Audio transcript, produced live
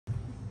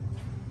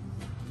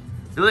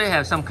Do they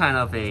have some kind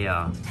of a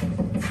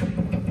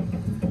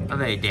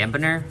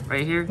dampener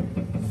right here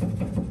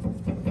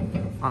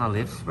on a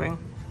leaf spring?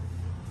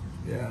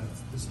 Yeah,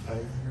 it's this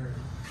pipe here.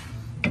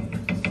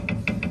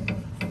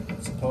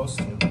 It's supposed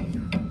to.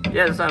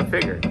 Yeah, that's what I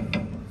figured.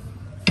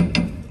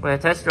 When I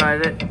test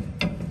drive it,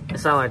 it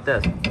sounds like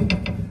this.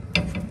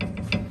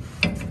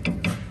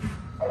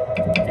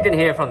 You can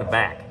hear it from the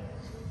back.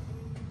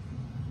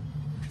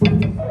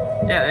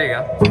 Yeah, there you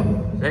go.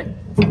 See?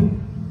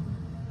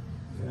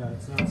 Yeah,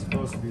 it's not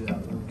supposed to be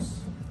that loose.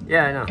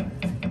 Yeah, I know.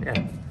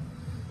 Yeah.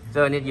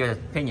 So I need your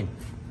opinion.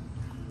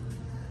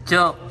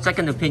 So,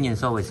 second opinion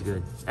is always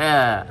good.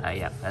 Yeah,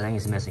 I think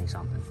it's missing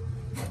something.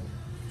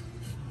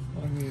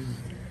 I mean,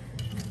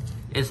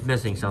 It's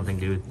missing something,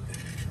 dude.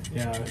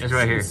 yeah, It's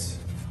right here. It's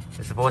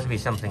supposed to be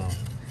something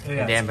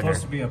Yeah, it's dampener.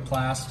 supposed to be a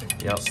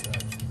plastic Yep. piece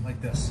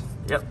like this.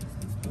 Yep.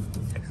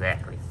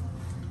 Exactly.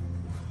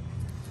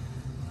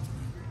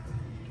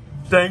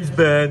 Thanks,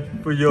 Ben,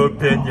 for your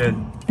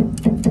opinion.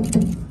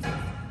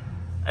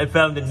 I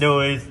found the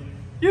noise.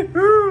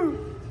 Yoo-hoo!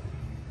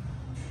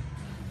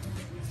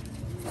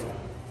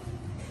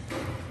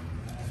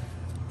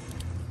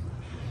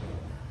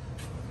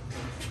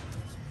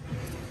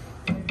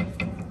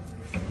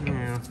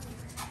 Yeah.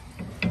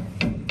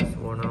 It's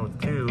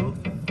 102.